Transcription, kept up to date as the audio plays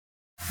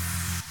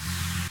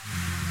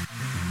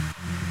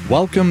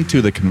Welcome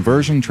to the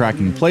Conversion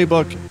Tracking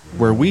Playbook,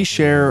 where we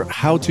share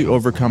how to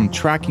overcome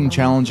tracking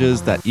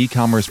challenges that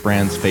e-commerce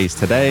brands face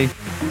today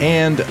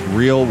and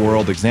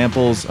real-world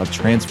examples of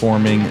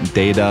transforming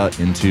data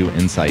into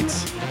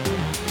insights.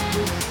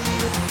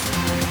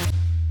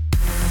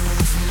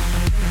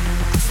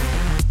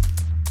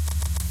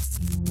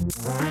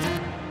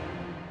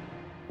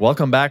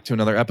 Welcome back to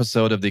another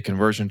episode of the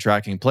Conversion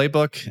Tracking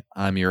Playbook.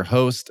 I'm your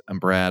host, I'm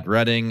Brad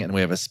Redding, and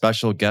we have a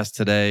special guest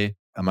today.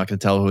 I'm not going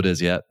to tell who it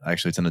is yet.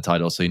 Actually, it's in the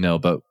title, so you know,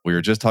 but we were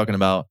just talking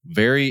about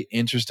very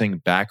interesting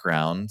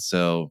background.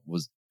 So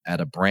was at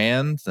a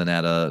brand, then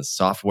at a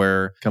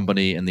software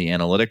company in the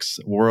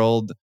analytics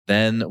world,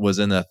 then was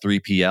in a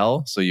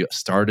 3PL. So you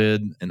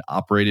started and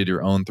operated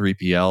your own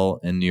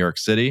 3PL in New York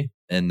City,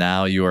 and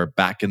now you are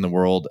back in the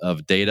world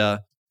of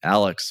data.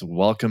 Alex,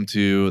 welcome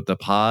to the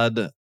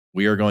pod.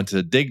 We are going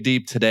to dig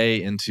deep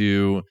today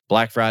into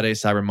Black Friday,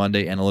 Cyber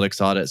Monday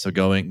analytics audit. So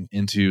going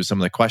into some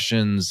of the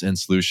questions and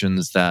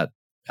solutions that,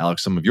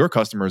 Alex, some of your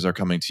customers are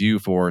coming to you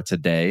for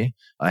today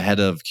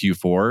ahead of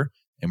Q4.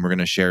 And we're going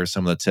to share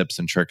some of the tips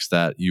and tricks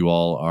that you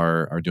all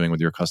are doing with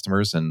your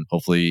customers. And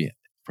hopefully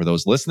for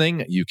those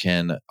listening, you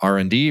can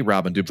R&D,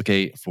 rob and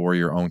duplicate for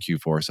your own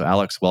Q4. So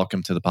Alex,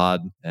 welcome to the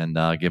pod, and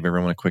give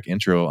everyone a quick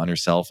intro on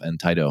yourself and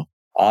Tydo.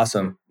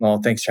 Awesome. Well,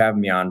 thanks for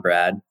having me on,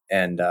 Brad,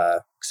 and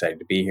excited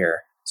to be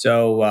here.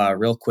 So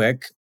real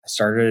quick, I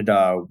started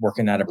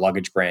working at a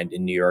luggage brand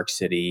in New York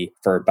City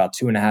for about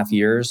 2.5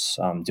 years,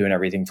 doing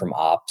everything from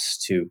ops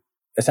to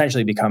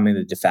essentially becoming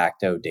the de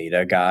facto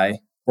data guy.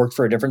 Worked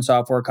for a different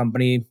software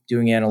company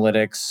doing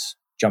analytics,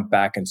 jumped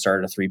back and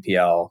started a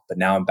 3PL, but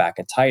now I'm back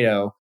at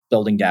Tydo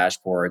building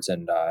dashboards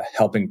and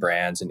helping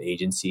brands and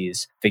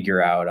agencies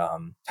figure out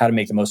how to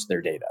make the most of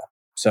their data.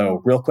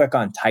 So real quick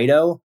on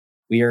Tydo,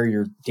 we are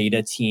your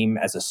data team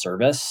as a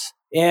service.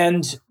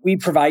 And we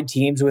provide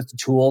teams with the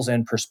tools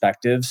and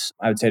perspectives,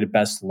 I would say, to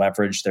best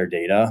leverage their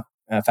data.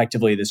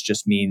 Effectively, this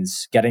just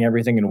means getting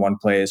everything in one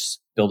place,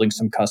 building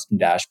some custom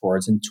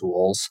dashboards and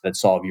tools that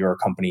solve your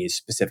company's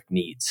specific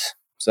needs.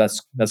 So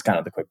that's kind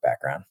of the quick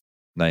background.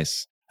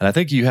 Nice. And I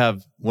think you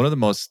have one of the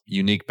most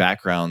unique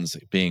backgrounds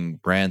being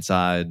brand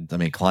side,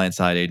 client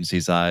side, agency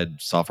side,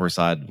 software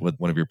side with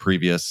one of your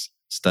previous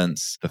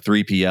stints, the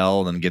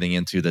 3PL, and getting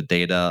into the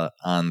data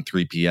on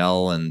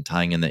 3PL and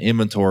tying in the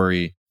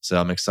inventory. So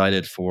I'm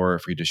excited for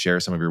you to share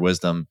some of your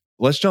wisdom.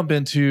 Let's jump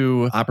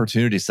into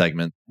opportunity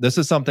segment. This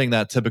is something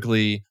that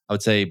typically, I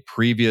would say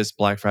previous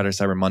Black Friday,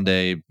 Cyber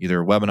Monday, either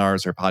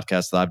webinars or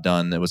podcasts that I've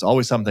done, it was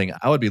always something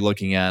I would be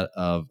looking at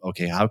of,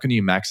 okay, how can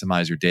you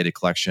maximize your data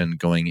collection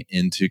going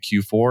into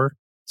Q4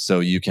 so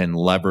you can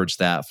leverage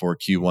that for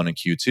Q1 and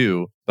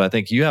Q2? But I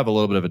think you have a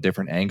little bit of a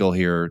different angle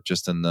here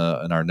just in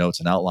our notes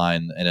and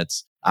outline, and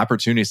it's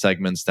opportunity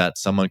segments that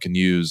someone can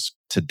use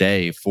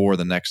today for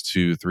the next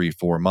 2, 3,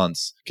 4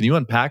 months. Can you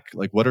unpack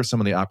what are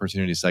some of the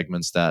opportunity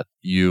segments that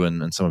you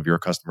and some of your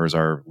customers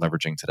are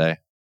leveraging today?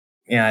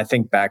 Yeah, I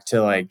think back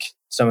to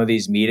some of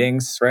these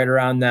meetings right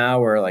around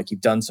now where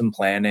you've done some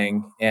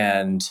planning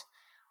and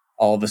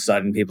all of a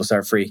sudden people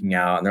start freaking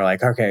out and they're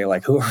like, okay,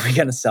 who are we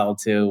going to sell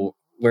to?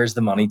 Where's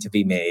the money to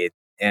be made?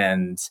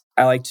 And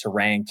I like to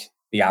rank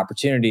the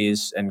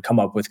opportunities and come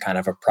up with kind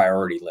of a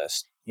priority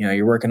list.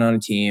 You're working on a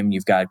team,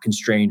 you've got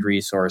constrained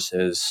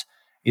resources.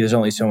 There's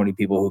only so many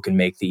people who can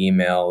make the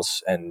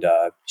emails and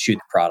shoot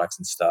the products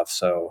and stuff.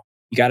 So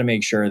you got to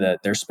make sure that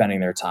they're spending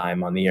their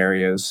time on the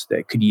areas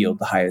that could yield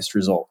the highest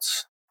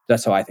results.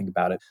 That's how I think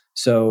about it.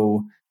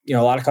 So, a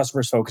lot of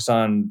customers focus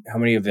on how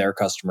many of their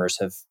customers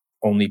have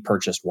only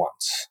purchased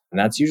once. And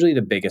that's usually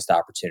the biggest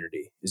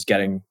opportunity, is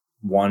getting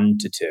 1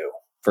 to 2,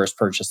 first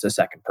purchase to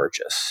second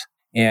purchase.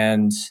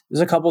 And there's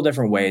a couple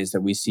different ways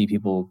that we see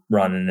people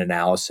run an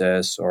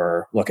analysis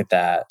or look at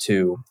that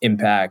to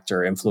impact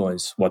or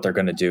influence what they're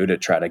going to do to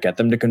try to get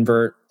them to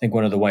convert. I think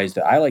one of the ways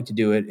that I like to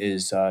do it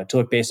is to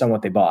look based on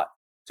what they bought.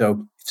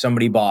 So if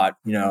somebody bought,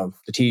 the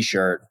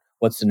t-shirt,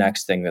 what's the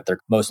next thing that they're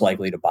most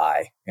likely to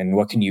buy? And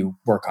what can you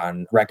work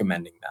on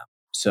recommending them?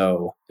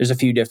 So there's a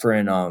few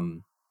different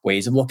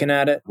ways of looking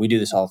at it. We do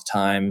this all the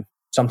time.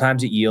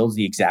 Sometimes it yields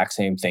the exact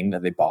same thing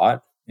that they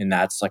bought. And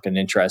that's an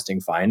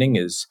interesting finding,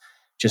 is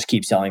just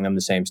keep selling them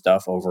the same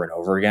stuff over and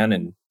over again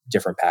in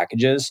different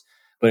packages.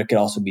 But it could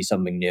also be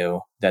something new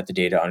that the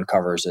data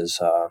uncovers as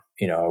a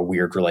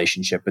weird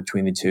relationship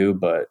between the two.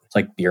 But it's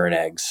like beer and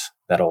eggs,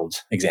 that old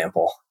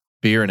example.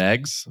 Beer and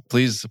eggs?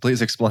 Please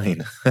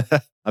explain.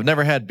 I've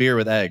never had beer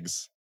with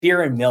eggs.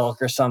 Beer and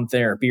milk or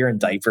something, or beer and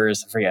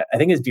diapers. I forget. I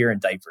think it's beer and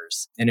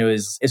diapers. And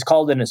it's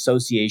called an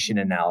association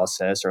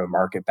analysis or a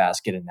market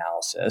basket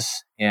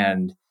analysis.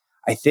 And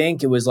I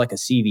think it was like a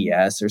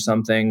CVS or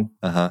something.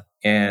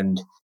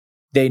 And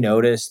they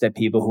noticed that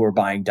people who were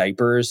buying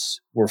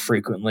diapers were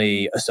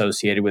frequently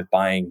associated with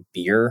buying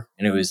beer.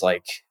 And it was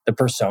the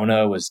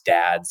persona was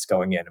dads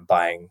going in and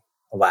buying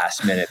a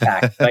last minute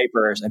pack of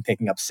diapers and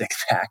picking up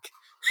 6-pack.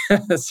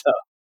 So,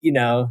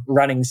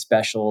 running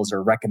specials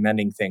or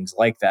recommending things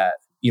like that,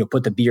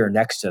 put the beer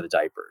next to the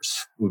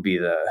diapers would be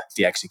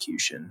the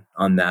execution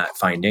on that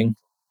finding.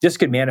 This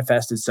could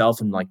manifest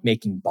itself in like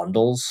making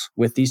bundles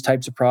with these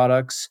types of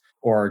products,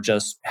 or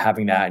just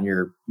having that in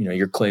your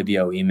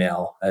Klaviyo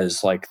email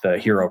as like the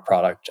hero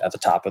product at the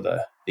top of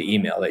the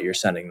email that you're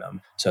sending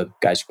them. So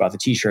guys who bought the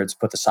t-shirts,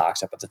 put the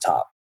socks up at the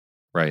top.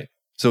 Right.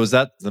 So is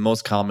that the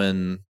most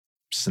common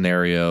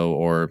scenario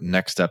or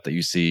next step that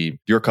you see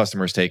your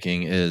customers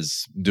taking,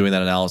 is doing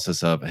that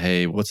analysis of,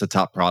 hey, what's the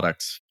top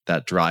product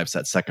that drives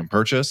that second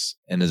purchase?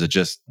 And is it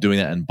just doing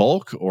that in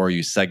bulk, or are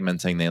you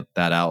segmenting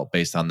that out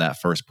based on that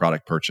first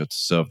product purchase?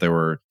 So if there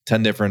were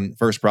 10 different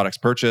first products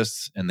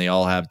purchased and they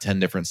all have 10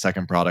 different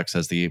second products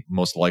as the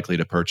most likely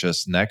to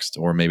purchase next,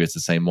 or maybe it's the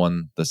same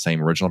one, the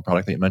same original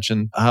product that you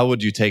mentioned, how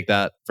would you take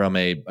that from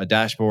a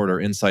dashboard or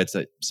insights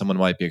that someone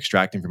might be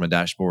extracting from a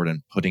dashboard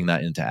and putting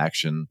that into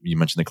action? You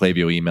mentioned the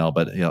Klaviyo email,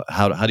 but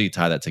how do you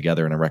tie that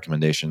together in a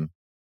recommendation?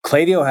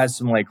 Klaviyo has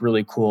some like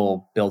really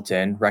cool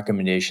built-in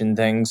recommendation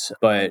things,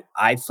 but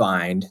I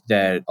find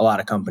that a lot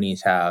of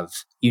companies have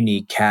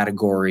unique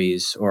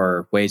categories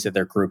or ways that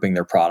they're grouping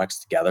their products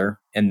together,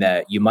 and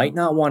that you might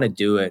not want to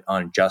do it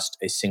on just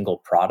a single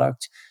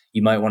product.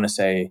 You might want to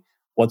say,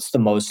 what's the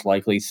most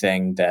likely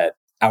thing that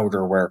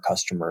outerwear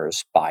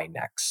customers buy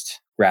next,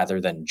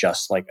 rather than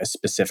just like a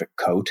specific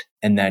coat.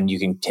 And then you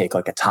can take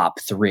like a top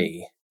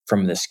 3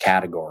 from this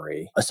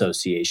category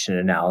association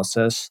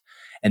analysis.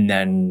 And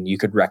then you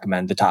could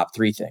recommend the top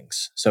 3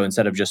 things. So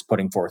instead of just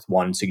putting forth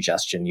one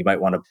suggestion, you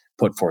might want to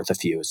put forth a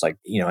few. It's like,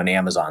 in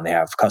Amazon, they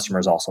have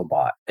customers also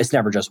bought. It's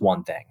never just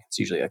one thing. It's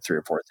usually like 3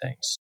 or 4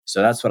 things.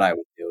 So that's what I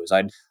would do, is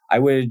I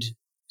would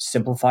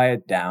simplify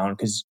it down,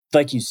 because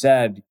like you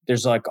said,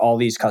 there's like all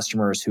these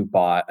customers who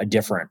bought a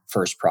different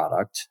first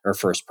product or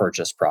first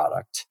purchase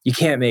product. You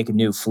can't make a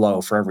new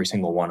flow for every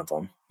single one of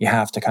them. You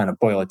have to kind of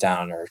boil it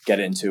down or get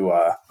it into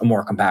a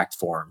more compact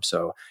form.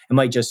 So it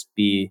might just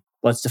be,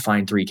 let's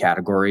define 3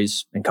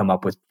 categories and come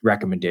up with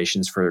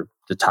recommendations for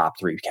the top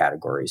 3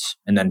 categories,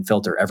 and then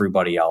filter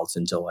everybody else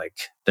into like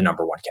the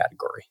number 1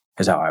 category,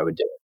 is how I would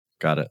do it.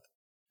 Got it.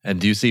 And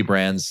do you see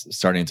brands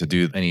starting to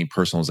do any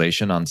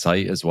personalization on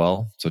site as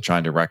well? So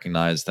trying to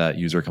recognize that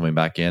user coming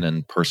back in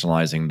and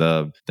personalizing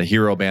the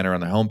hero banner on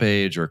their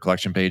homepage or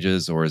collection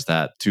pages, or is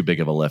that too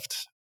big of a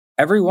lift?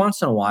 Every once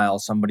in a while,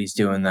 somebody's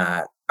doing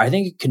that. I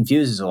think it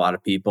confuses a lot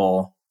of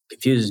people.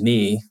 Confuses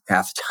me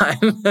half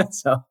the time.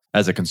 So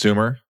as a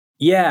consumer?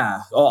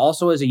 Yeah.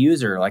 Also as a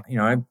user, like,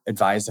 I've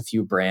advised a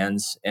few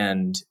brands,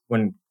 and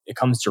when it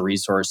comes to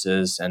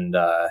resources and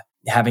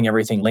having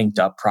everything linked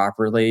up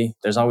properly,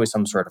 there's always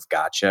some sort of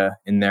gotcha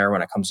in there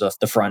when it comes to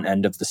the front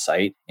end of the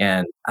site.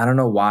 And I don't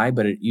know why,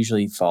 but it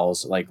usually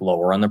falls like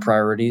lower on the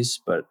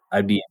priorities, but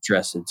I'd be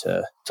interested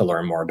to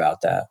learn more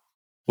about that.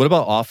 What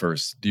about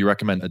offers? Do you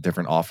recommend a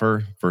different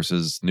offer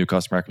versus new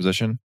customer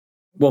acquisition?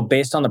 Well,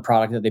 based on the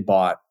product that they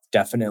bought,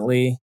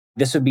 definitely.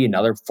 This would be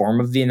another form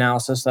of the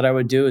analysis that I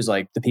would do, is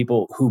like the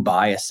people who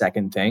buy a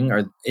second thing,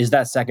 or is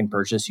that second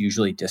purchase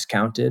usually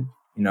discounted?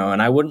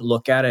 And I wouldn't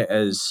look at it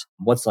as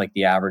what's like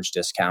the average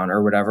discount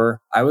or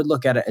whatever. I would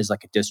look at it as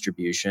like a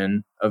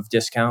distribution of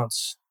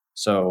discounts.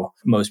 So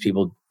most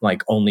people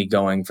like only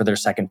going for their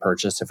second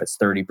purchase if it's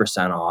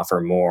 30% off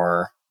or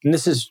more. And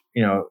this is,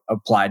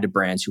 applied to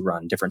brands who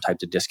run different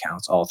types of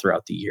discounts all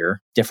throughout the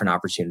year, different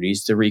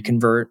opportunities to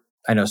reconvert.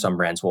 I know some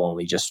brands will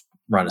only just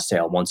run a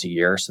sale once a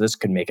year, so this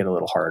could make it a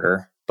little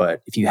harder.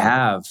 But if you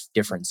have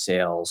different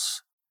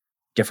sales,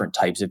 different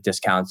types of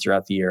discounts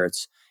throughout the year,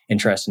 it's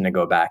interesting to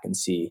go back and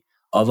see,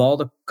 of all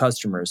the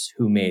customers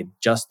who made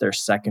just their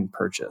second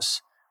purchase,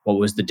 what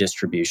was the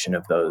distribution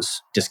of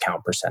those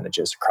discount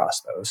percentages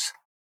across those?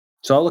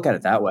 So I'll look at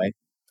it that way.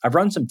 I've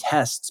run some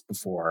tests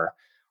before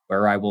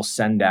where I will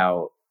send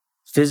out,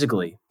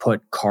 physically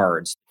put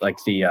cards, like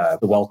the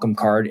welcome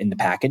card in the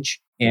package.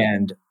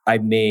 And I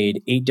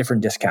made 8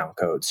 different discount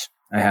codes.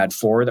 I had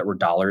 4 that were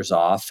dollars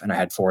off, and I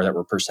had 4 that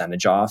were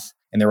percentage off.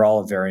 And they were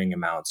all of varying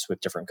amounts with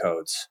different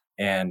codes.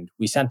 And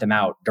we sent them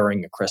out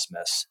during the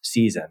Christmas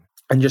season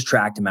and just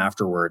tracked them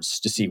afterwards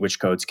to see which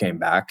codes came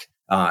back.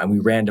 And we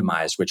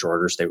randomized which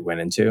orders they went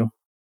into.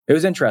 It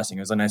was interesting.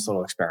 It was a nice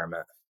little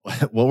experiment.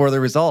 What were the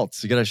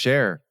results? You got to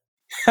share.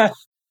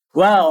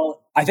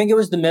 Well, I think it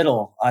was the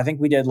middle. I think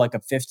we did like a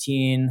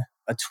 15,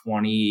 a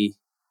 20,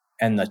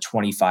 and the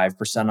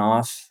 25%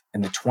 off.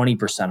 And the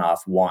 20%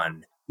 off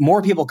won.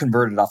 More people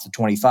converted off the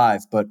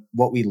 25, but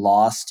what we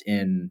lost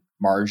in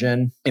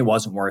margin, it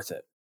wasn't worth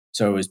it.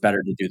 So it was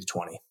better to do the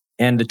 20.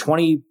 And the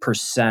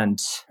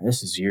 20%,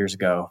 this is years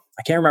ago.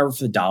 I can't remember if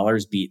the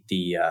dollars beat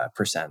the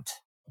percent.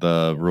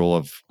 The rule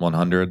of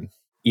 100?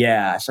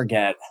 Yeah, I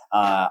forget.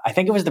 I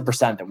think it was the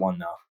percent that won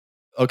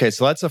though. Okay,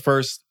 so that's the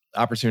first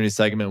opportunity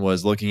segment,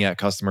 was looking at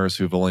customers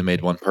who've only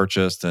made one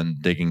purchase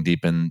and digging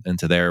deep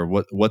into there.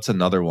 What's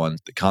another one?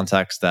 The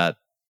context that,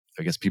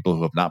 I guess, people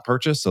who have not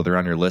purchased, so they're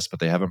on your list, but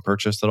they haven't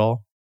purchased at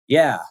all?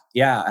 Yeah.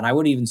 And I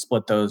would even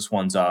split those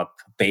ones up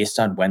based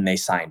on when they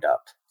signed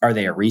up. Are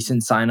they a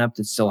recent sign up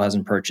that still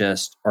hasn't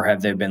purchased? Or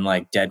have they been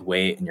like dead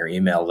weight in your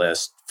email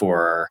list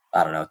for,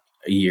 I don't know,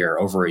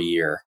 over a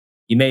year?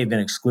 You may have been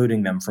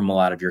excluding them from a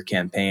lot of your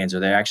campaigns, or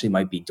they actually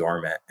might be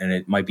dormant, and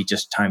it might be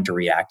just time to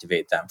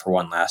reactivate them for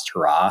one last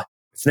hurrah.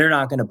 if they're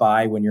not going to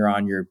buy when you're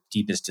on your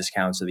deepest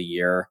discounts of the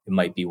year, it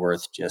might be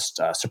worth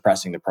just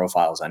suppressing the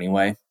profiles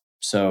anyway.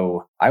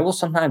 So I will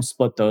sometimes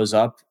split those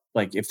up.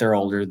 Like if they're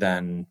older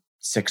than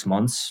 6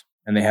 months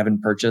and they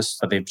haven't purchased,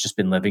 but they've just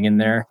been living in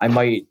there, I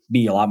might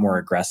be a lot more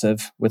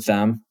aggressive with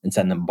them and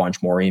send them a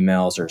bunch more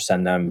emails or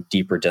send them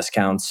deeper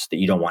discounts that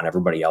you don't want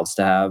everybody else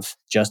to have,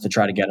 just to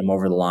try to get them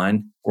over the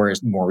line.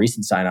 Whereas more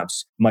recent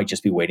signups might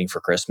just be waiting for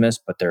Christmas,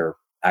 but they're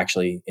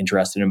actually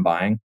interested in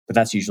buying. But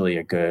that's usually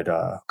a good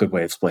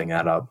way of splitting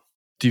that up.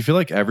 Do you feel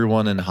like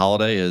everyone in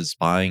holiday is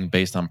buying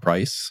based on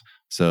price?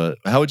 So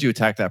how would you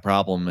attack that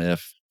problem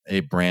if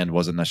a brand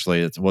wasn't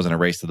necessarily, it wasn't a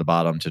race to the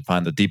bottom to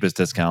find the deepest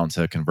discount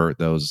to convert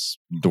those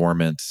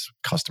dormant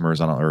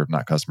customers or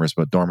not customers,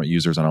 but dormant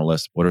users on a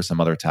list? What are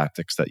some other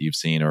tactics that you've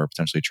seen or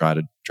potentially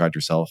tried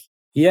yourself?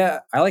 Yeah,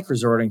 I like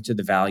resorting to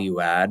the value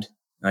add,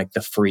 like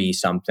the free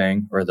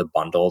something or the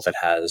bundle that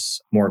has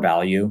more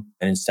value.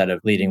 And instead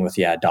of leading with,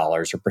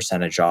 dollars or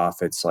percentage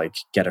off, it's like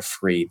get a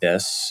free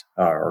this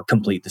or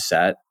complete the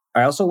set.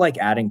 I also like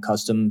adding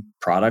custom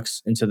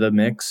products into the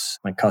mix,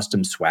 like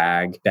custom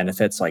swag,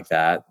 benefits like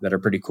that are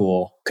pretty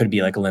cool. Could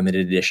be like a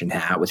limited edition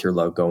hat with your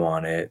logo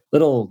on it,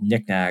 little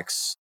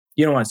knickknacks.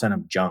 You don't want to send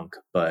them junk,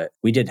 but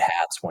we did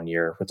hats one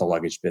year with the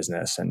luggage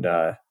business and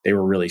they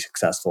were really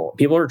successful.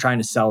 People were trying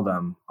to sell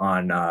them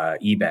on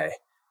eBay,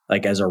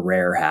 like as a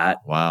rare hat.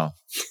 Wow.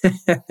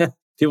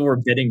 People were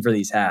bidding for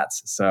these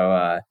hats.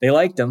 So they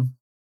liked them.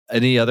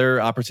 Any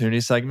other opportunity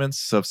segments?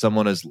 So if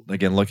someone is,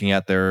 again, looking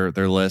at their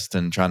list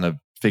and trying to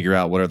figure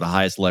out what are the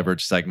highest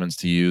leverage segments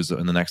to use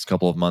in the next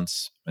couple of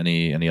months,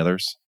 any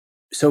others?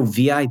 So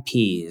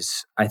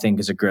VIPs, I think,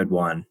 is a good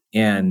one.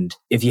 And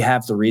if you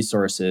have the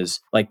resources,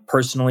 like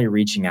personally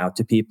reaching out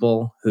to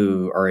people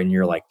who are in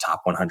your like top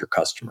 100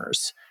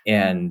 customers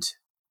and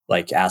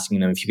like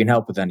asking them if you can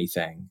help with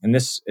anything. And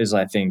this is,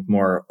 I think,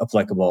 more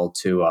applicable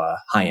to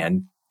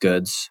high-end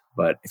goods.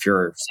 But if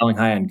you're selling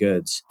high-end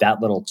goods,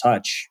 that little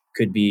touch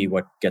could be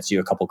what gets you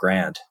a couple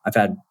grand. I've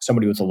had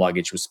somebody with a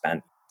luggage who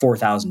spent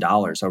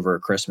 $4,000 over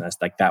Christmas.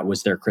 Like that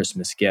was their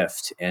Christmas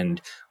gift. And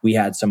we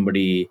had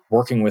somebody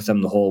working with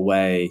them the whole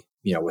way,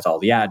 with all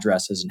the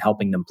addresses and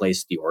helping them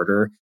place the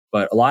order.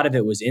 But a lot of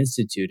it was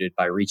instituted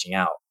by reaching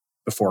out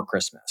before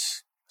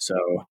Christmas. So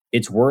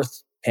it's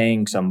worth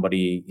paying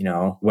somebody,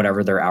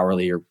 whatever their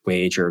hourly or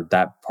wage or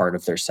that part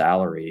of their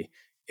salary,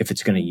 if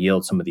it's going to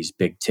yield some of these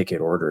big ticket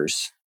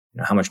orders.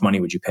 How much money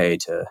would you pay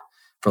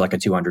for like a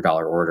 $200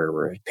 order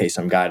where you pay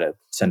some guy to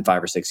send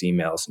 5 or 6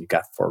 emails and you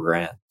got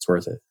 $4,000? It's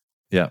worth it.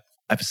 Yeah.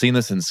 I've seen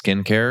this in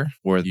skincare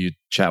where you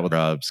chat with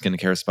a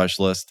skincare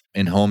specialist.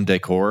 In home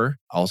decor,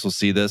 I also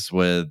see this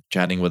with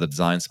chatting with a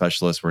design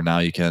specialist where now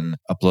you can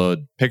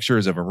upload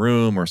pictures of a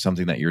room or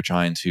something that you're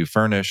trying to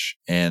furnish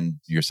and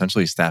you're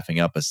essentially staffing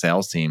up a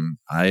sales team.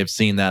 I have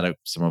seen that at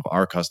some of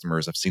our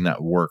customers. I've seen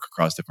that work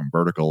across different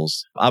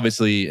verticals.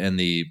 Obviously in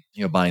the,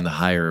 buying the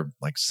higher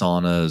like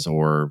saunas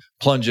or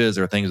plunges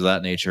or things of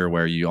that nature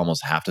where you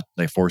almost have to,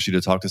 they force you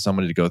to talk to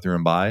somebody to go through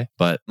and buy.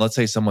 But let's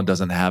say someone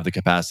doesn't have the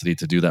capacity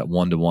to do that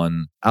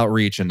one-to-one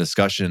outreach and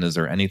discussion. Is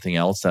there anything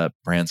else that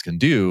brands can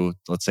do?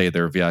 Let's say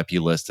their VIP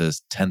list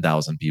is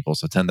 10,000 people.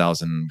 So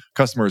 10,000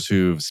 customers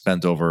who've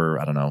spent over,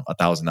 I don't know,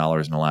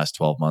 $1,000 in the last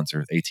 12 months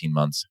or 18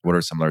 months. What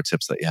are some other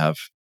tips that you have?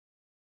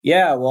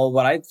 Yeah, well,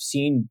 what I've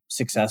seen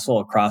successful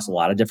across a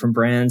lot of different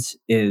brands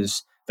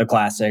is the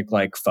classic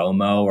like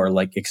FOMO or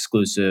like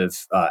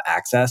exclusive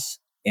access.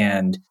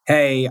 And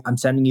hey, I'm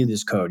sending you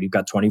this code. You've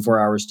got 24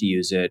 hours to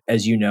use it.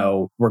 As you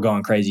know, we're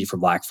going crazy for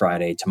Black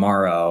Friday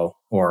tomorrow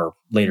or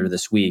later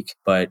this week.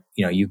 But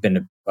you've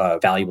been a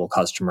valuable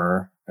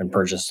customer and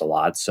purchased a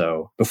lot.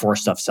 So before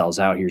stuff sells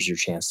out, here's your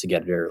chance to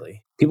get it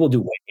early. People do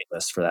wait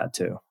lists for that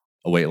too.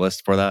 A wait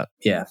list for that?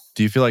 Yeah.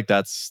 Do you feel like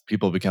that's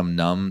people become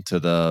numb to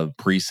the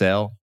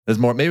pre-sale? There's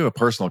more, maybe a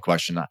personal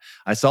question.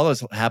 I saw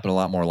this happen a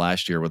lot more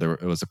last year where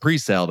it was a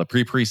pre-sale, the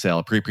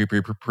pre-pre-sale,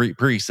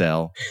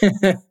 pre-pre-pre-pre-pre-sale.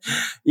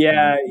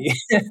 Yeah.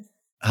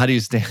 How do you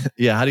stand?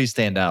 Yeah, how do you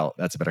stand out?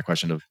 That's a better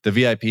question. The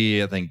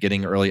VIP, I think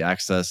getting early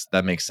access,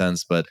 that makes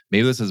sense. But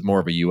maybe this is more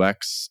of a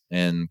UX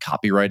and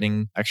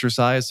copywriting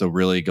exercise. So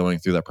really going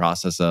through that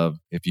process of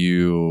if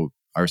you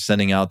are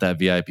sending out that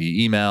VIP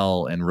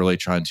email and really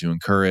trying to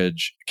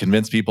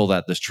convince people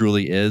that this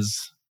truly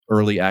is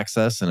early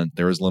access and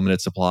there is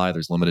limited supply,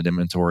 there's limited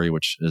inventory,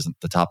 which isn't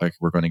the topic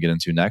we're going to get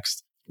into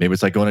next. Maybe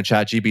it's like going to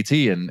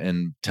ChatGPT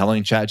and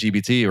telling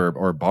ChatGPT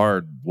or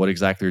Bard what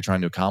exactly you're trying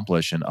to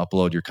accomplish and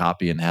upload your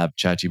copy and have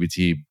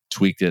ChatGPT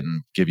tweaked it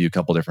and give you a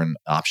couple different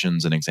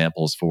options and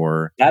examples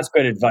for. That's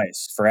good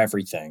advice for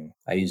everything.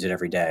 I use it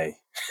every day,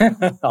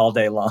 all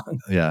day long.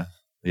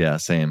 Yeah,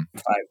 same.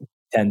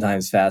 10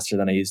 times faster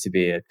than I used to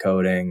be at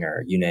coding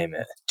or you name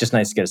it. Just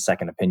nice to get a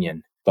second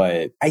opinion.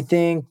 But I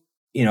think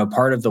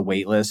part of the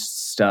waitlist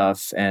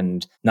stuff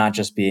and not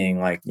just being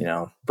like,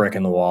 brick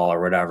in the wall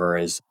or whatever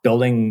is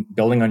building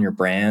on your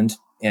brand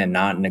and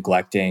not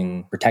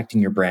neglecting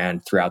protecting your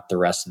brand throughout the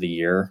rest of the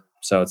year.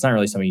 So it's not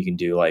really something you can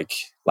do like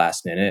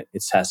last minute.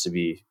 It has to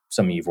be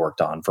something you've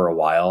worked on for a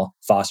while,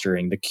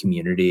 fostering the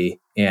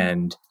community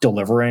and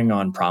delivering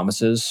on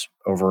promises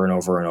over and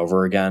over and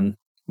over again.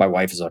 my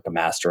wife is like a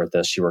master at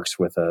this. She works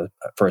with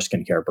for a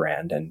skincare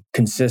brand, and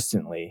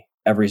consistently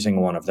every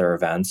single one of their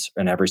events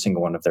and every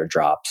single one of their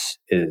drops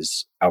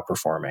is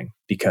outperforming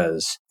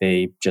because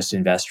they just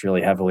invest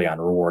really heavily on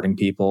rewarding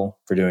people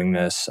for doing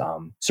this.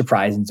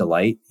 Surprise and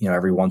delight.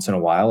 Every once in a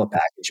while, a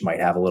package might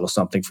have a little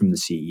something from the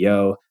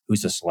CEO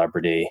who's a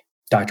celebrity.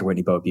 Dr.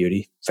 Whitney Bowe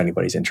Beauty, if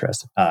anybody's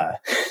interested. I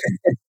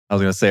was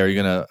going to say,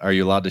 are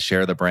you allowed to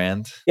share the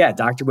brand? Yeah,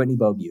 Dr. Whitney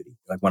Bowe Beauty,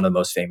 like one of the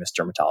most famous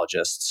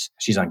dermatologists.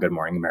 She's on Good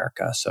Morning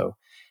America. So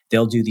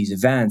they'll do these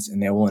events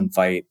and they will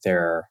invite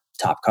their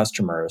top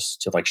customers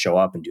to like show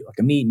up and do like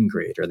a meet and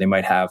greet, or they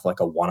might have like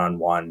a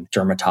one-on-one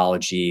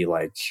dermatology,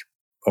 like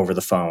over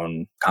the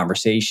phone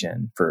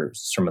conversation for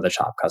some of the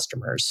top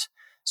customers.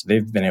 So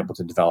they've been able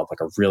to develop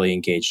like a really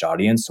engaged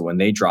audience. So when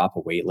they drop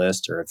a wait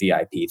list or a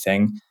VIP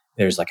thing,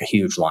 there's like a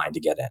huge line to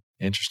get in.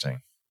 Interesting.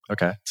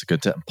 Okay. It's a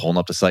good tip. I'm pulling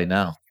up the site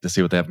now to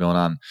see what they have going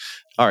on.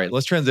 All right.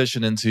 Let's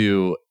transition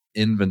into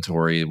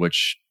inventory,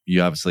 which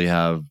you obviously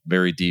have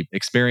very deep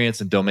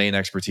experience and domain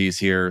expertise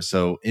here.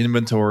 So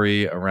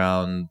inventory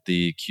around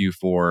the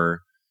Q4,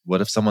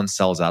 what if someone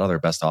sells out of their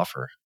best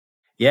offer?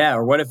 Yeah.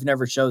 Or what if it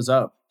never shows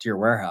up to your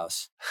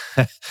warehouse?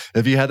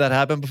 Have you had that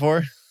happen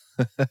before?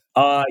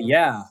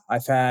 Yeah.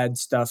 I've had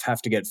stuff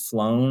have to get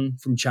flown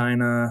from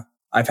China.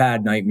 I've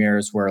had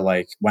nightmares where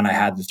like when I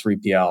had the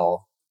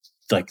 3PL,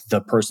 like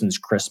the person's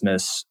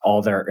Christmas,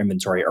 all their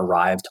inventory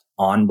arrived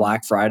on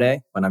Black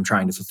Friday when I'm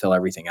trying to fulfill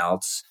everything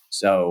else.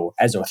 So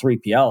as a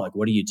 3PL, like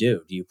what do?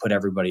 Do you put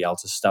everybody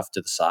else's stuff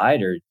to the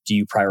side, or do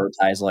you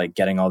prioritize like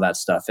getting all that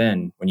stuff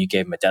in when you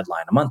gave them a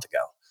deadline a month ago?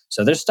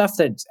 So there's stuff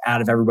that's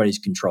out of everybody's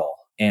control.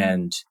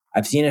 And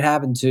I've seen it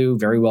happen to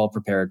very well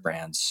prepared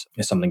brands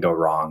if something go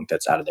wrong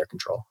that's out of their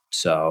control.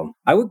 So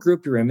I would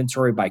group your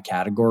inventory by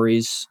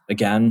categories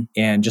again,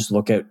 and just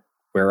look at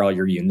where all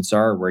your units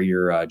are, where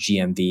your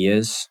GMV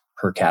is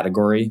per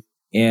category.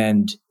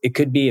 And it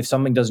could be, if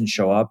something doesn't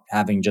show up,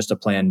 having just a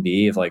plan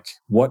B of like,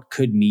 what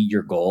could meet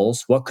your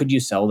goals? What could you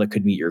sell that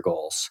could meet your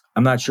goals?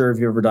 I'm not sure if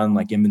you've ever done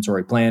like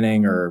inventory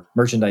planning or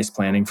merchandise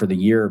planning for the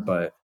year,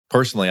 but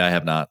personally, I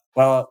have not.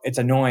 Well, it's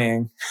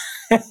annoying.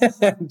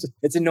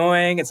 It's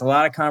annoying. It's a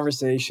lot of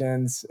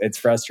conversations. It's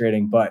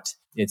frustrating, but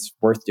it's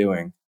worth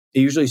doing.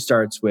 It usually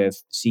starts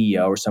with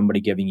CEO or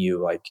somebody giving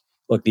you like,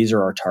 look, these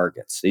are our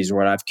targets. These are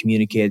what I've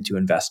communicated to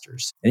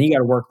investors. And you got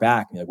to work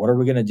back. Like, what are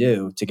we going to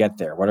do to get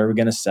there? What are we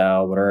going to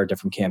sell? What are our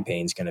different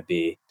campaigns going to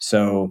be?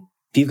 So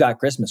if you've got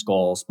Christmas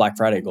goals, Black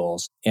Friday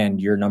goals, and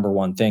your number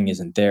one thing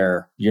isn't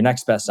there, your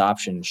next best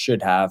option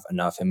should have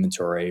enough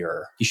inventory,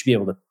 or you should be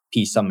able to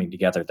piece something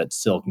together that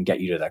still can get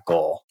you to that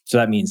goal. So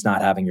that means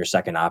not having your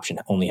second option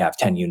only have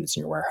 10 units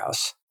in your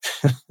warehouse.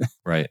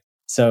 Right.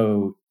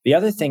 So the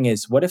other thing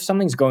is, what if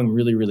something's going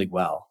really, really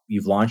well?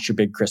 You've launched your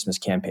big Christmas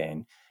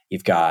campaign.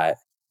 You've got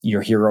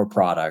your hero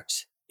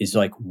product is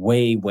like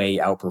way, way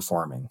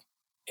outperforming.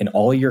 And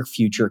all your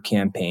future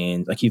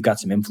campaigns, like you've got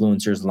some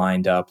influencers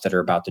lined up that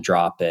are about to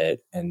drop it,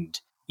 and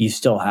you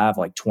still have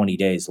like 20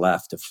 days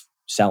left of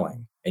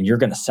selling, and you're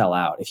going to sell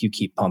out if you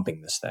keep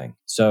pumping this thing.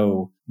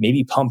 So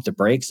maybe pump the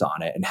brakes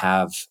on it and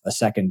have a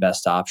second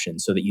best option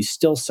so that you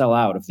still sell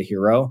out of the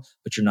hero,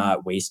 but you're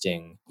not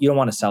wasting, you don't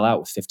want to sell out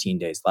with 15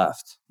 days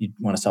left. You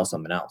want to sell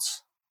something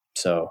else.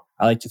 So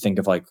I like to think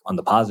of like on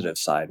the positive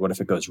side, what if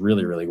it goes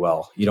really, really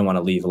well? You don't want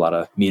to leave a lot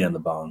of meat on the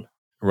bone.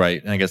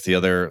 Right. And I guess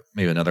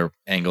maybe another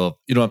angle,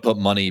 you don't want to put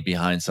money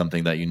behind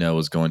something that you know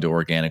is going to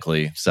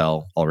organically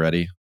sell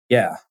already.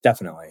 Yeah,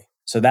 definitely.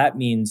 So that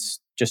means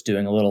just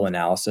doing a little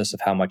analysis of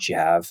how much you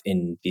have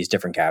in these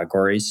different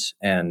categories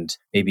and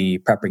maybe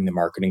prepping the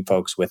marketing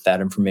folks with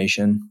that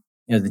information.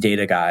 The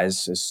data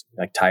guys, is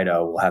like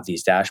Tydo, will have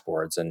these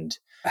dashboards, and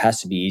it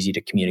has to be easy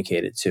to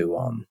communicate it to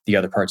the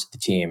other parts of the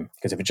team,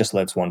 because if it just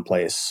lives one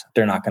place,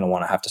 they're not going to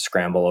want to have to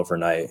scramble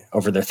overnight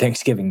over their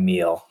Thanksgiving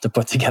meal to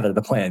put together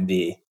the plan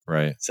B.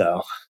 Right.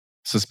 So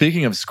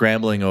speaking of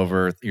scrambling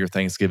over your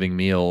Thanksgiving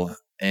meal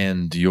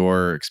and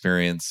your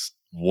experience,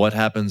 what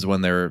happens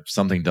when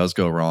something does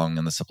go wrong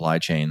in the supply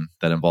chain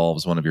that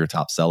involves one of your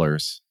top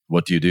sellers?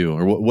 What do you do?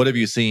 Or what have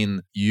you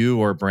seen you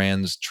or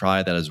brands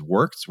try that has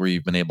worked, where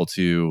you've been able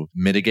to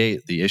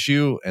mitigate the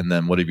issue? And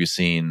then what have you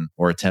seen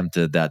or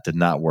attempted that did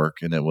not work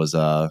and it was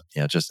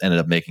just ended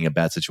up making a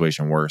bad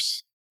situation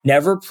worse?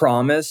 Never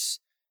promise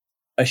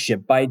a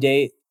ship by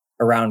date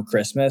around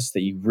Christmas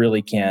that you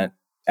really can't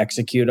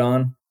execute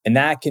on. And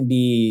that can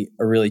be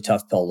a really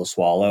tough pill to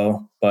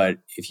swallow. But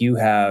if you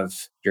have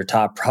your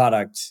top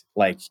product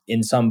like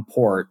in some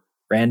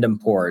random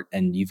port,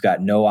 and you've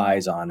got no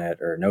eyes on it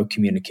or no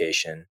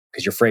communication,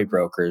 because your freight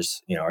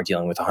brokers, are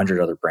dealing with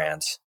 100 other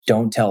brands,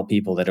 don't tell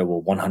people that it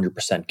will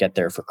 100% get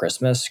there for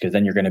Christmas, because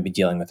then you're going to be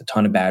dealing with a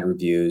ton of bad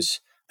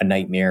reviews, a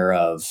nightmare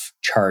of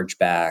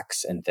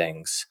chargebacks and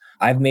things.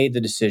 I've made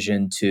the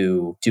decision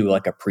to do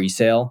like a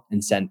pre-sale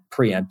and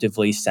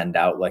preemptively send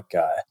out like,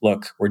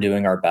 look, we're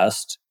doing our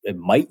best. It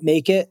might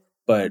make it,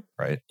 But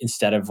Right.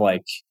 instead of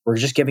like, we're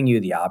just giving you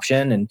the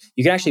option, and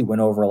you can actually win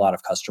over a lot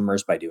of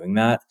customers by doing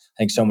that. I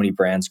think so many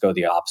brands go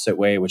the opposite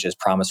way, which is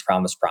promise,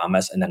 promise,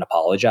 promise, and then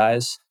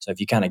apologize. So if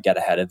you kind of get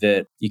ahead of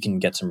it, you can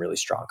get some really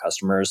strong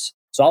customers.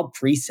 So I'll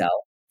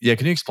pre-sell. Yeah.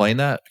 Can you explain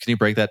that? Can you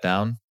break that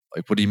down?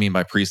 Like, what do you mean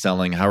by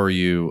pre-selling? How are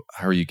you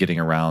getting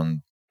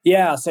around?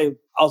 Yeah,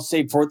 I'll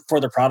say for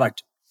the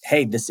product,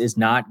 hey, this is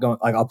not going,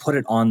 like I'll put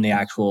it on the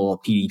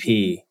actual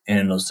PDP and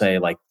it'll say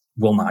like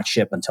will not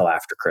ship until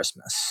after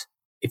Christmas.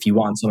 If you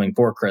want something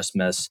for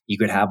Christmas, you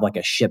could have like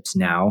a ships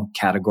now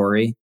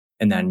category.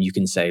 And then you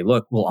can say,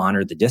 look, we'll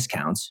honor the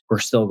discounts. We're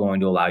still going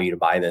to allow you to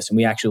buy this. And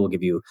we actually will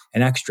give you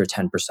an extra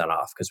 10%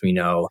 off because we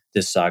know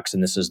this sucks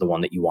and this is the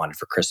one that you wanted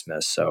for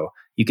Christmas. So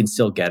you can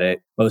still get it.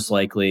 Most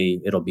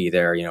likely it'll be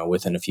there,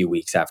 within a few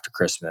weeks after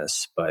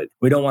Christmas, but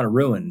we don't want to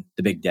ruin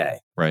the big day.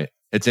 Right.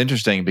 It's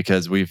interesting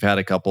because we've had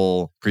a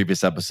couple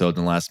previous episodes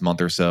in the last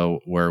month or so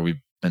where we've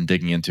been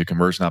digging into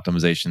conversion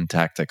optimization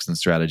tactics and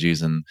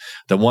strategies. And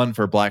the one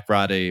for Black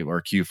Friday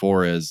or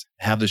Q4 is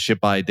have the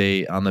ship by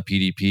date on the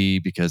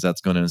PDP because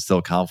that's going to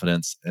instill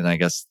confidence. And I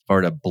guess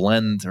or to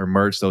blend or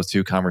merge those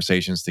two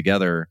conversations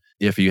together,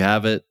 if you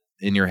have it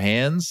in your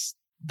hands,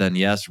 then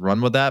yes,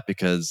 run with that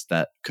because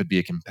that could be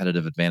a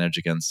competitive advantage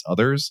against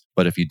others.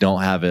 But if you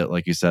don't have it,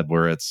 like you said,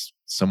 where it's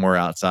somewhere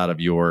outside of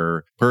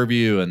your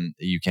purview and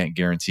you can't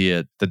guarantee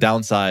it, the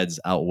downsides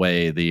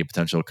outweigh the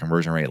potential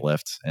conversion rate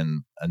lift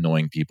and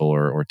annoying people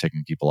or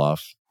ticking people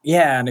off.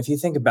 Yeah. And if you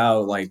think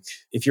about like,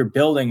 if you're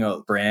building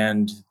a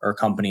brand or a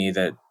company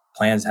that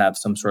plans to have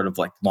some sort of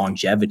like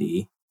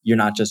longevity, you're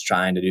not just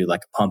trying to do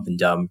like a pump and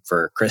dump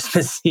for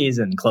Christmas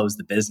season, close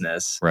the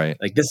business. Right.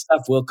 Like this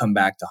stuff will come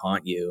back to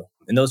haunt you.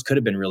 And those could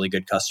have been really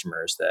good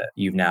customers that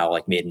you've now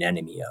like made an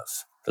enemy of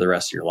for the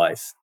rest of your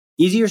life.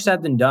 Easier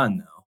said than done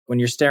though. When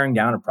you're staring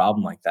down a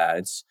problem like that,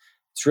 it's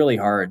really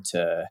hard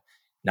to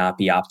not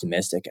be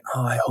optimistic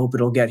and, I hope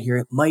it'll get here.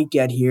 It might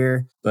get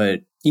here.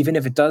 But even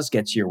if it does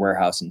get to your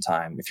warehouse in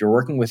time, if you're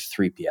working with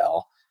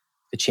 3PL,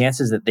 the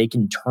chances that they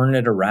can turn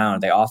it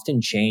around, they often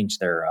change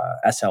their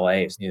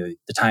SLAs,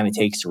 the time it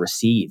takes to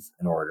receive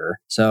an order.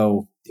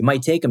 So it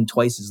might take them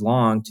twice as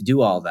long to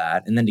do all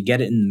that and then to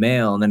get it in the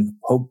mail and then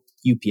hope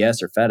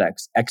UPS or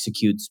FedEx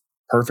executes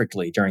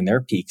perfectly during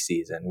their peak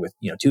season with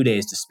 2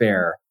 days to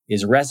spare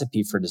is a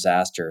recipe for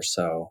disaster.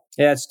 So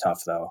yeah, it's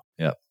tough though.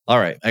 Yeah. All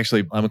right.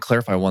 Actually, I'm going to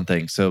clarify one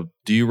thing. So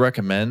do you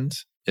recommend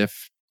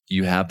if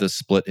you have this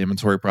split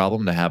inventory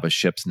problem to have a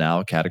ships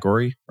now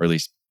category or at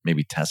least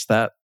maybe test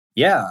that?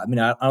 Yeah. I mean,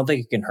 I don't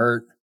think it can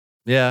hurt.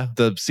 Yeah.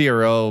 The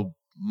CRO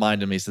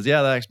mind of me says,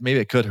 yeah, maybe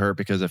it could hurt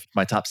because if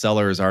my top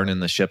sellers aren't in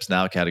the ships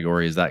now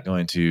category, is that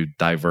going to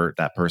divert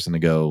that person to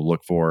go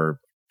look for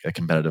a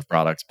competitive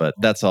product? But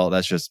that's all.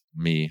 That's just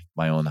me,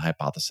 my own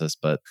hypothesis.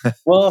 But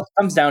well, it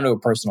comes down to a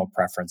personal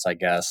preference, I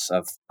guess.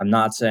 I'm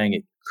not saying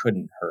it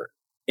couldn't hurt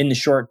in the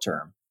short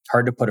term.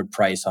 Hard to put a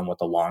price on what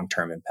the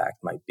long-term impact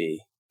might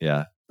be.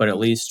 Yeah. But at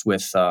least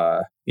with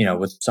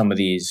with some of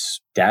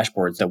these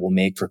dashboards that will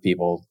make for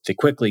people to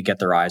quickly get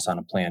their eyes on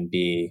a plan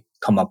B,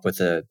 come up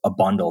with a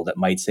bundle that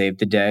might save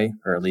the day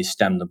or at least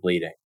stem the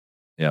bleeding.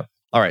 Yeah.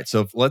 All right.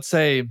 So let's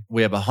say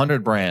we have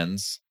 100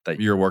 brands that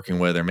you're working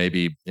with, or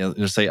maybe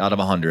just say out of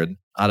 100.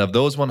 Out of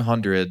those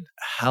 100,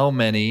 how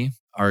many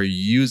are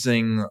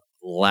using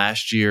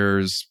last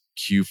year's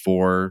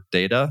Q4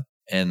 data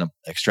and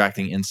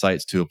extracting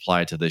insights to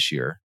apply to this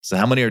year? So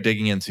how many are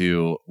digging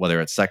into whether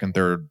it's second,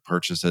 third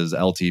purchases,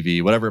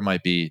 LTV, whatever it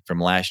might be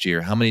from last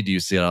year? How many do you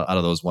see out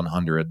of those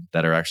 100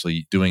 that are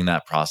actually doing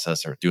that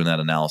process or doing that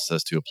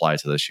analysis to apply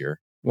to this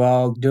year?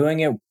 Well, doing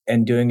it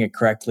and doing it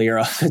correctly are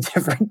also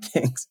different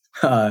things.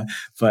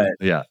 But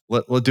yeah,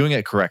 well, doing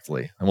it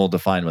correctly, and we'll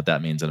define what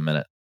that means in a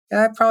minute.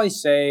 I'd probably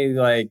say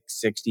like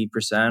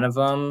 60% of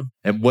them.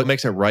 And what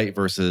makes it right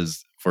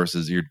versus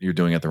you're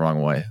doing it the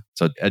wrong way?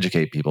 So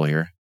educate people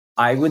here.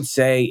 I would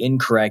say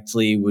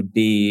incorrectly would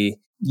be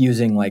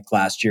using like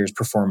last year's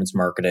performance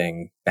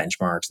marketing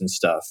benchmarks and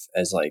stuff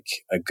as like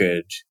a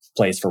good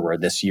place for where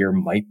this year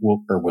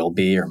will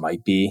be or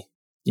might be.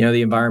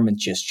 The environment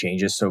just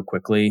changes so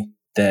quickly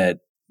that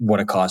what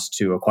it cost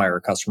to acquire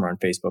a customer on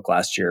Facebook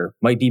last year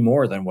might be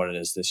more than what it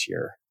is this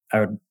year.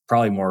 I would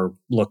probably more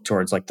look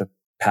towards like the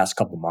past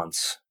couple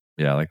months.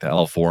 Yeah, like the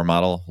L4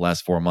 model,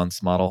 last 4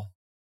 months model.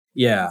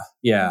 Yeah.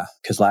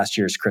 Because last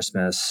year's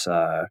Christmas,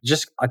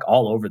 just like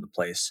all over the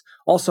place.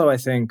 Also, I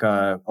think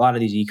a lot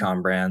of these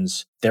e-com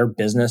brands, their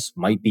business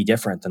might be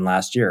different than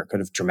last year.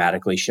 Could have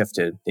dramatically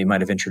shifted. They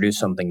might have introduced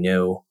something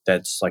new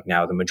that's like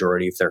now the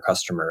majority of their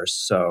customers.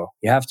 So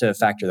you have to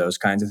factor those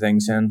kinds of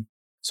things in.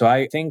 So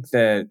I think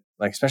that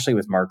like, especially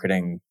with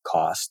marketing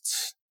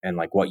costs and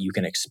like what you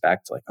can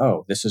expect, like,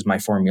 oh, this is my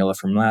formula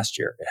from last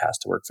year. It has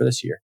to work for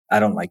this year. I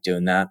don't like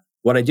doing that.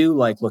 What I do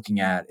like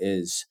looking at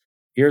is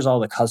here's all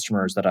the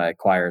customers that I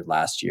acquired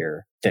last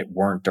year that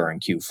weren't during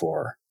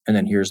Q4. And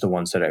then here's the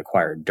ones that I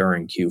acquired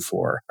during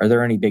Q4. Are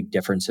there any big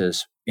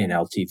differences in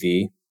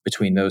LTV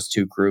between those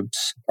two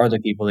groups? Are the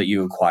people that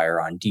you acquire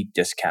on deep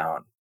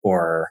discount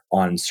or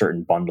on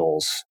certain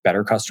bundles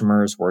better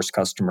customers, worse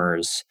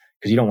customers?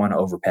 because you don't want to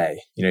overpay.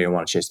 You don't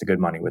want to chase the good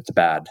money with the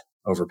bad,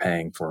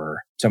 overpaying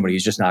for somebody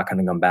who's just not going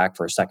to come back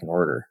for a second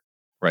order.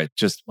 Right.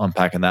 Just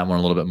unpacking that one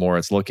a little bit more.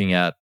 It's looking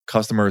at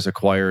customers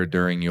acquired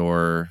during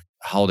your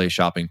holiday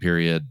shopping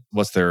period.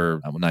 What's their,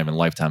 not even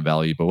lifetime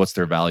value, but what's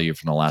their value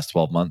from the last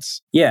 12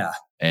 months? Yeah.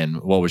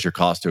 And what was your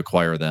cost to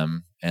acquire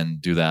them?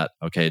 And do that.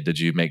 Okay, did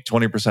you make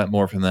 20%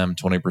 more from them,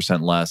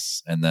 20%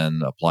 less, and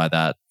then apply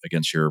that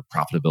against your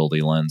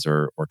profitability lens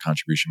or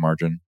contribution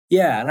margin?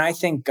 Yeah. And I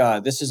think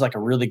this is like a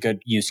really good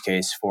use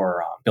case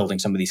for building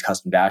some of these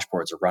custom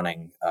dashboards or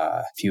running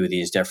a few of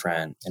these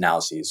different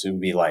analyses. It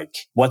would be like,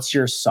 what's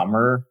your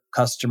summer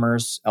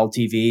customers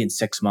LTV in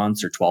 6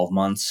 months or 12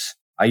 months?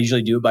 I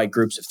usually do it by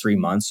groups of 3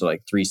 months. So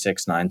like 3,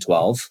 6, 9,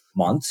 12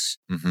 months.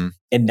 Mm-hmm.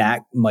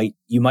 And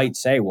you might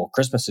say, well,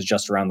 Christmas is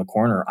just around the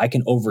corner. I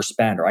can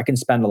overspend, or I can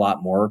spend a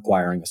lot more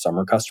acquiring a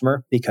summer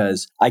customer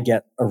because I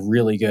get a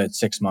really good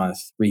 6-month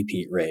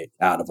repeat rate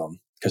out of them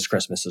because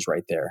Christmas is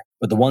right there.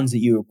 But the ones that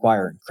you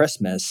acquire in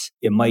Christmas,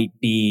 it might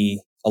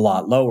be a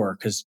lot lower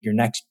because your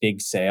next big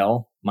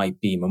sale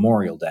might be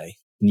Memorial Day.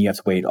 And you have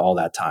to wait all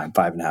that time,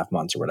 5.5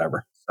 months or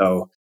whatever.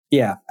 So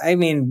yeah, I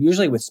mean,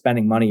 usually with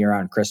spending money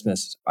around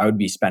Christmas, I would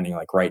be spending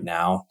like right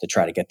now to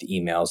try to get the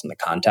emails and the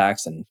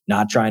contacts and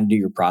not trying to do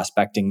your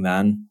prospecting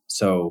then.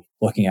 So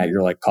looking at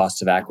your like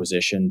cost of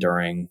acquisition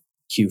during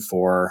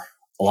Q4,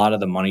 a lot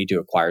of the money to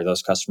acquire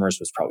those customers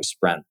was probably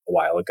spent a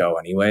while ago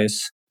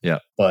anyways. Yeah.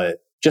 But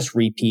just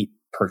repeat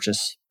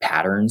purchase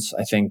patterns,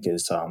 I think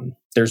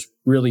there's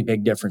really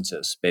big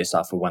differences based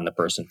off of when the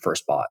person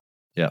first bought.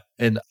 Yeah.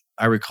 And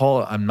I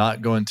recall, I'm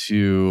not going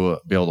to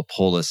be able to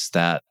pull this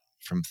stat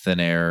from thin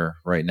air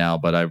right now,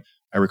 but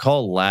I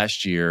recall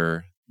last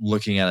year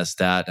looking at a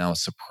stat and I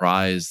was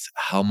surprised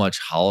how much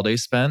holiday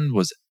spend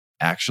was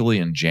actually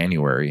in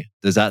January.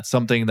 Is that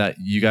something that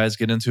you guys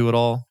get into at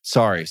all?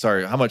 Sorry.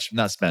 How much,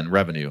 not spend,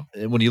 revenue.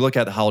 When you look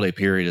at the holiday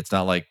period, it's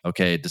not like,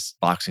 okay, just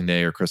Boxing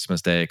Day or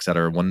Christmas Day, et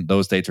cetera. When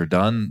those dates are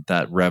done,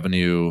 that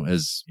revenue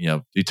is,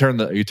 you turn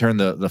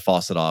the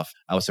faucet off.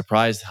 I was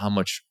surprised how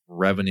much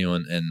revenue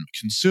and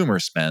consumer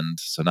spend,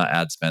 so not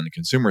ad spend,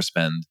 consumer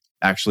spend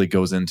actually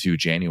goes into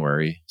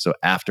January. So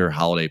after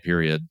holiday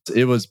period,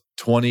 it was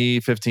 20,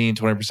 15,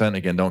 20%.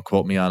 Again, don't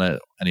quote me on it.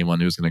 Anyone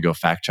who's going to go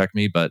fact check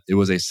me, but it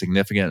was a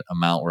significant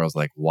amount where I was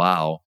like,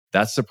 wow,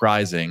 that's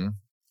surprising.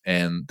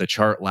 And the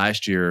chart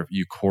last year,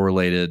 you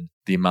correlated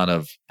the amount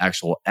of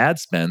actual ad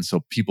spend.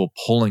 So people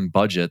pulling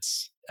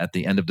budgets at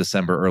the end of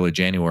December, early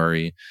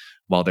January,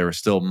 while there was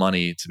still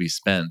money to be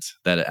spent,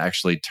 that it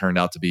actually turned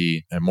out to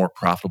be a more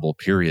profitable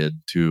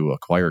period to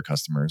acquire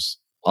customers.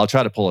 I'll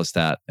try to pull a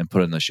stat and put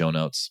it in the show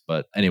notes.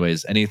 But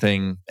anyways,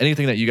 anything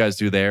that you guys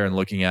do there and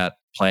looking at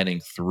planning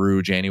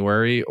through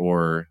January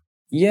or?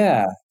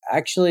 Yeah,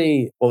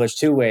 actually, well, there's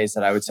 2 ways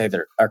that I would say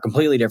that are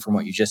completely different from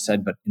what you just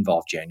said, but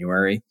involve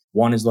January.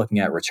 One is looking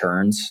at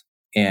returns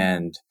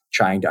and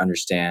trying to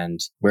understand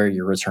where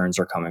your returns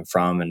are coming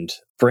from and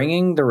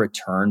bringing the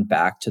return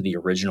back to the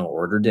original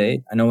order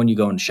date. I know when you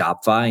go into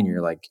Shopify and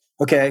you're like,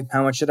 okay,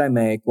 how much did I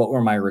make? What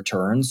were my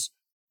returns?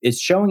 It's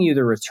showing you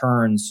the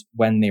returns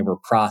when they were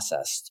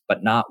processed,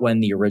 but not when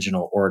the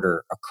original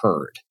order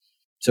occurred.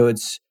 So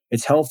it's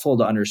helpful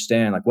to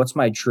understand, like, what's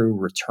my true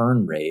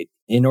return rate?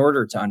 In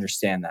order to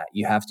understand that,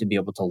 you have to be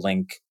able to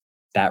link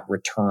that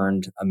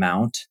returned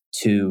amount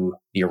to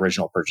the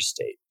original purchase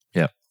date.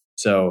 Yeah.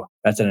 So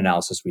that's an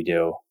analysis we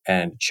do,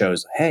 and it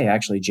shows, hey,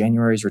 actually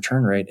January's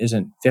return rate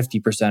isn't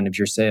 50% of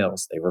your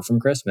sales. They were from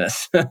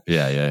Christmas.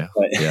 Yeah.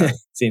 But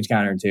seems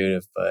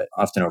counterintuitive, but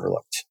often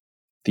overlooked.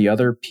 The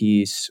other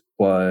piece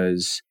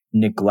was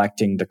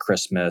neglecting the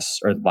Christmas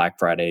or the Black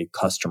Friday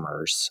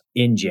customers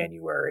in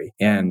January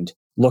and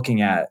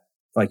looking at,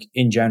 like,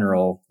 in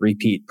general,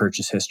 repeat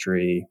purchase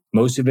history.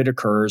 Most of it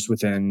occurs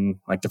within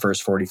like the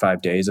first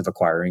 45 days of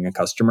acquiring a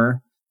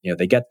customer.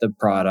 They get the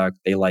product,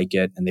 they like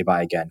it, and they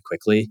buy again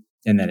quickly.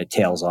 And then it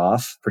tails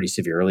off pretty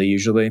severely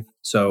usually.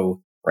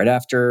 So right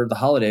after the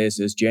holidays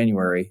is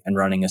January, and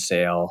running a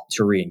sale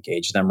to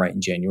re-engage them right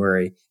in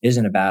January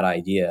isn't a bad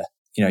idea.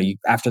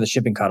 After the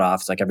shipping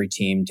cutoff, it's like every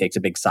team takes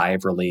a big sigh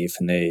of relief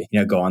and they,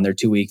 go on their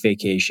 2-week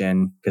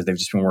vacation because they've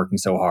just been working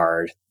so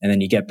hard. And then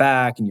you get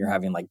back and you're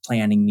having like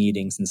planning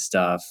meetings and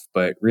stuff.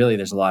 But really,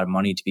 there's a lot of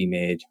money to be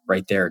made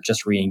right there,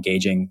 just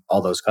re-engaging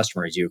all those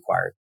customers you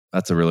acquired.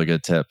 That's a really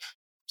good tip.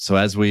 So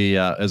as we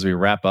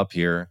wrap up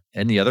here,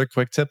 any other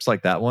quick tips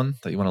like that one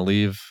that you want to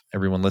leave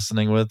everyone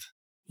listening with?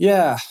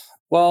 Yeah.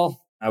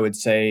 Well, I would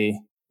say,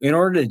 in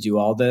order to do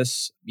all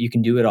this, you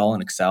can do it all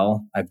in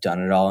Excel. I've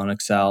done it all in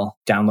Excel.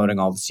 Downloading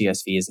all the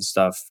CSVs and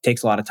stuff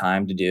takes a lot of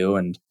time to do.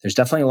 And there's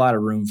definitely a lot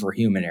of room for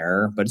human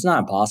error, but it's not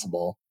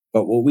impossible.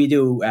 But what we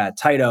do at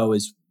Tydo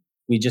is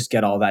we just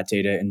get all that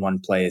data in one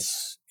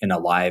place in a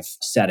live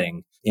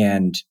setting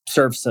and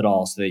surface it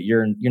all so that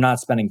you're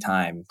not spending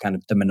time kind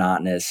of the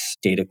monotonous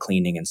data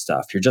cleaning and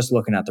stuff. You're just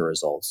looking at the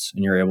results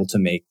and you're able to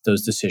make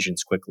those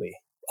decisions quickly.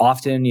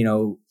 Often,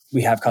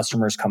 we have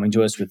customers coming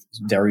to us with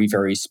very,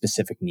 very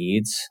specific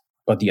needs,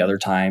 but the other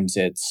times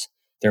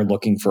they're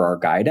looking for our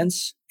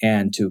guidance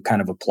and to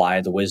kind of apply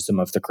the wisdom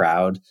of the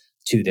crowd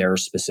to their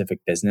specific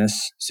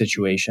business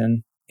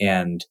situation.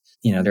 And,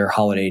 their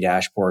holiday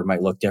dashboard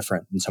might look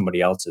different than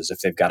somebody else's if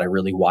they've got a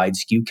really wide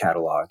SKU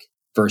catalog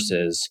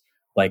versus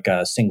like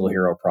a single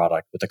hero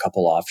product with a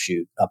couple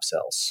offshoot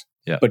upsells.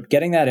 Yeah. But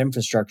getting that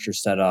infrastructure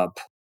set up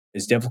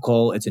is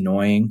difficult. It's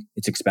annoying.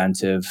 It's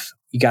expensive.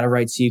 You got to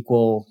write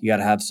SQL. You got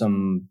to have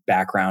some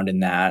background in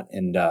that.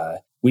 And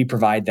we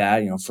provide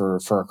that,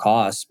 for a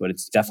cost, but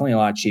it's definitely a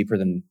lot cheaper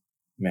than,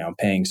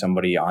 paying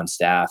somebody on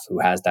staff who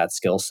has that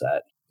skill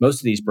set. Most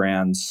of these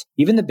brands,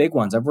 even the big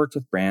ones, I've worked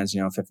with brands,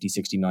 $50,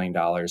 $60 million.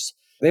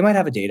 They might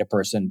have a data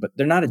person, but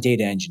they're not a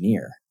data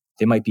engineer.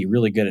 They might be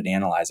really good at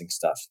analyzing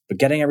stuff, but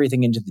getting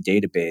everything into the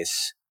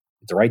database,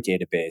 the right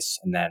database,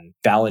 and then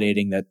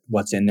validating that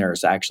what's in there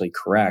is actually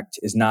correct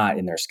is not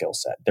in their skill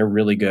set. They're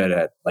really good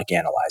at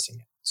analyzing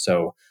it.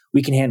 So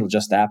we can handle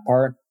just that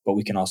part, but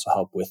we can also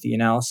help with the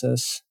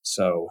analysis.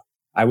 So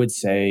I would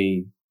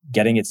say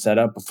getting it set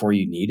up before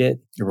you need it,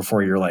 or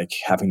before you're like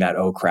having that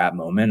oh crap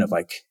moment of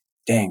like,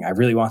 dang, I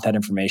really want that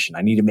information.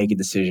 I need to make a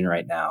decision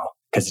right now,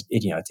 because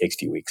it takes a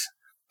few weeks.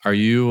 Are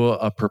you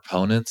a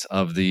proponent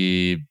of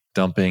the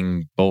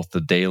dumping both the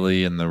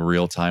daily and the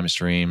real-time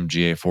stream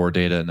GA4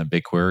 data in a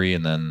BigQuery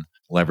and then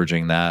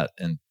leveraging that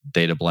and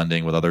data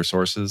blending with other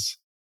sources?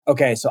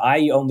 Okay, so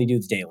I only do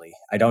the daily.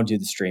 I don't do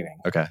the streaming.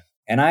 Okay.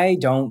 And I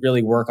don't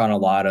really work on a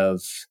lot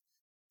of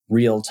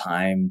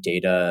real-time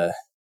data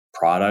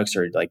products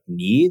or like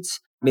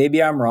needs.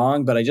 Maybe I'm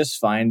wrong, but I just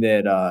find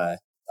that a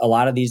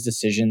lot of these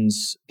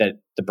decisions that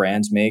the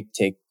brands make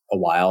take a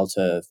while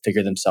to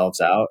figure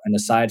themselves out. And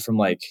aside from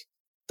like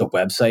the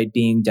website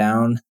being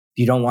down,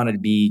 you don't want it to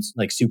be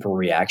like super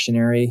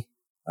reactionary.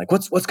 Like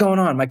what's going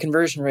on? My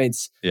conversion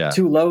rate's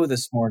too low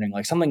this morning.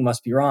 Like something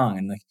must be wrong.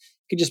 And like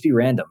it could just be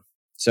random.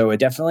 So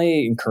it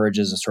definitely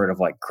encourages a sort of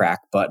like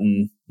crack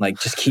button, like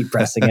just keep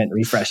pressing it,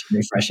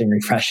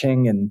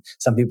 refreshing. And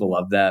some people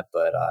love that.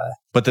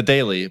 But the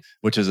daily,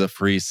 which is a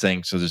free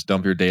sync, so just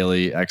dump your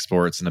daily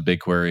exports in a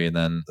BigQuery, and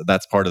then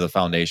that's part of the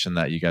foundation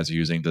that you guys are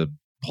using to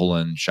pull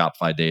in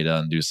Shopify data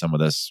and do some of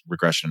this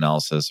regression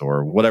analysis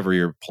or whatever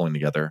you're pulling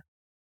together.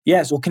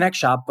 Yes, we'll connect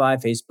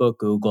Shopify, Facebook,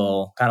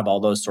 Google, kind of all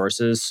those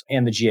sources,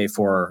 and the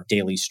GA4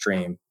 daily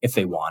stream if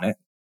they want it.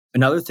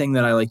 Another thing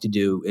that I like to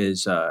do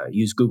is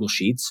use Google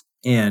Sheets.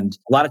 And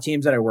a lot of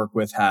teams that I work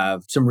with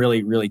have some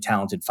really, really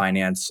talented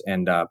finance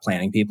and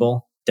planning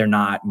people. They're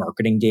not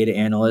marketing data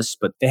analysts,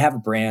 but they have a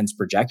brand's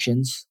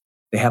projections.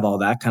 They have all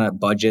that kind of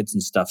budgets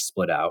and stuff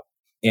split out.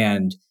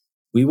 And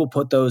we will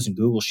put those in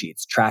Google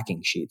Sheets,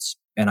 tracking sheets,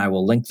 and I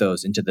will link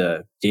those into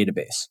the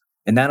database.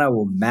 And then I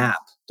will map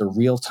the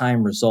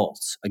real-time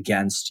results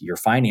against your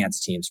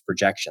finance team's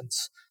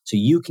projections. So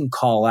you can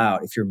call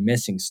out if you're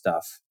missing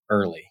stuff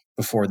early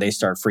before they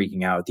start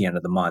freaking out at the end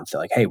of the month.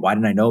 They're like, hey, why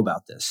didn't I know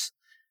about this?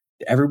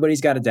 Everybody's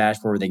got a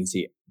dashboard where they can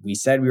see, we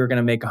said we were going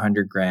to make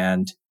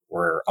 $100,000.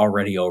 We're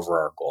already over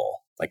our goal.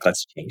 Like,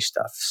 let's change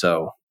stuff.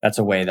 So that's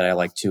a way that I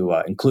like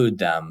to include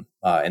them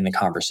in the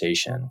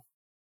conversation.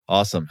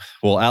 Awesome.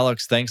 Well,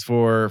 Alex, thanks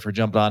for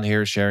jumping on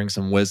here, sharing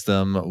some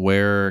wisdom.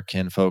 Where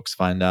can folks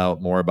find out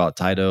more about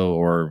Tydo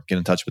or get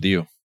in touch with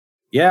you?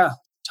 Yeah,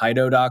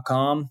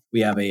 Tydo.com.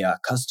 We have a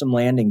custom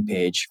landing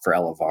page for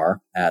Elevar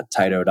at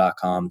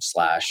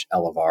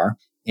Tydo.com/Elevar.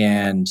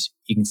 And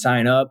you can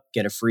sign up,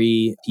 get a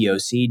free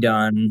POC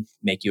done,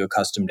 make you a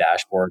custom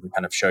dashboard and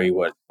kind of show you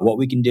what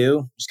we can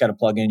do. Just got to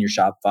plug in your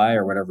Shopify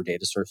or whatever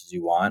data sources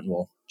you want, and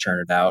we'll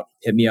churn it out.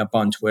 Hit me up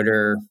on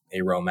Twitter,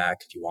 Romac,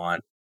 if you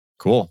want.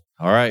 Cool.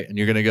 All right. And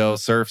you're going to go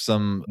surf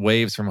some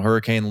waves from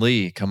Hurricane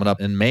Lee coming up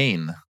in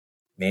Maine.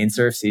 Maine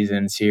surf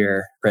season's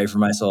here. Pray for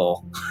my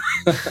soul.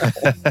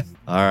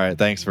 All right.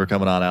 Thanks for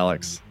coming on,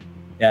 Alex.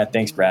 Yeah,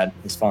 thanks, Brad.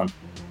 It's fun.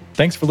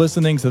 Thanks for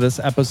listening to this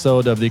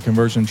episode of the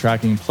Conversion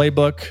Tracking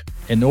Playbook.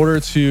 In order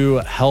to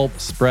help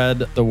spread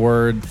the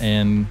word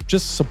and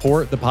just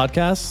support the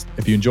podcast,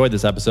 if you enjoyed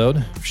this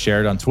episode, share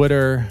it on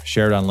Twitter,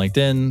 share it on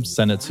LinkedIn,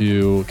 send it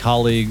to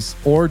colleagues,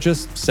 or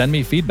just send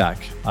me feedback.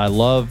 I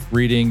love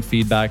reading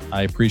feedback.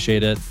 I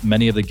appreciate it.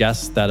 Many of the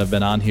guests that have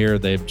been on here,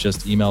 they've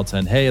just emailed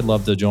saying, hey, I'd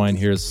love to join.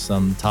 Here's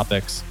some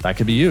topics. That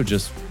could be you.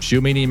 Just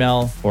shoot me an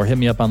email or hit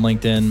me up on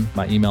LinkedIn.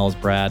 My email is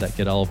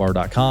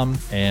brad@getelevar.com.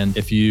 And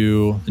if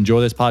you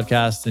enjoy this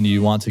podcast and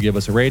you want to give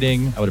us a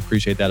rating, I would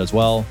appreciate that as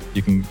well.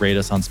 You can rate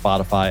us on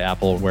Spotify,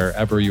 Apple,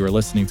 wherever you are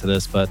listening to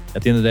this. But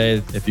at the end of the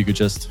day, if you could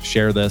just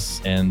share this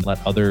and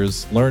let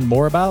others learn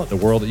more about the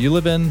world that you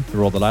live in, the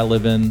world that I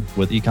live in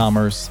with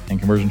e-commerce and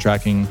conversion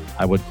tracking,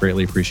 I would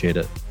greatly appreciate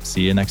it.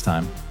 See you next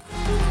time.